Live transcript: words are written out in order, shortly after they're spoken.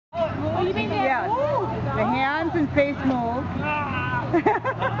What do you mean that Yes. moves? The hands and face move.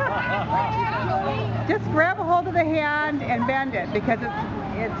 Just grab a hold of the hand and bend it because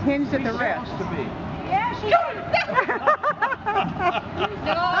it's hinged at the wrist. Yeah, she No, you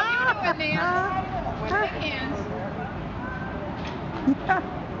do it, Nancy. With the hands.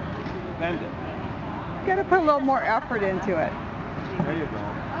 Bend it. Got to put a little more effort into it. There you go.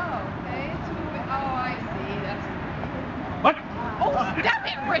 Oh, okay. It's moving. Oh, I see. That's. What? Oh, stop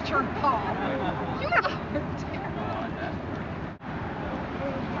it, Richard Paul. You are terrible.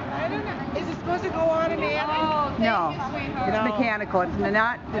 I don't know. Is it supposed to go automatic? Oh, thank No, you, it's sweetheart. mechanical.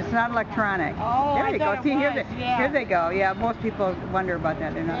 It's not electronic. Oh, there I you thought go. it See, was, yeah. here they go. Yeah, most people wonder about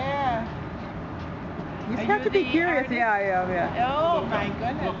that. They're not. Yeah. You just Are have you to be the curious. artist? Yeah. Oh my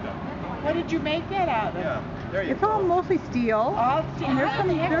goodness. What did you make that out of? Yeah, there you It's go. all mostly steel. All steel. And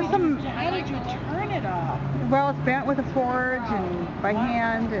there's some. How did you turn it off? Well, it's bent with a forge and by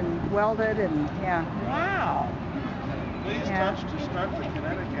hand and welded and yeah. Wow. Please Yeah. touch to start the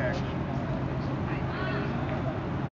kinetic action.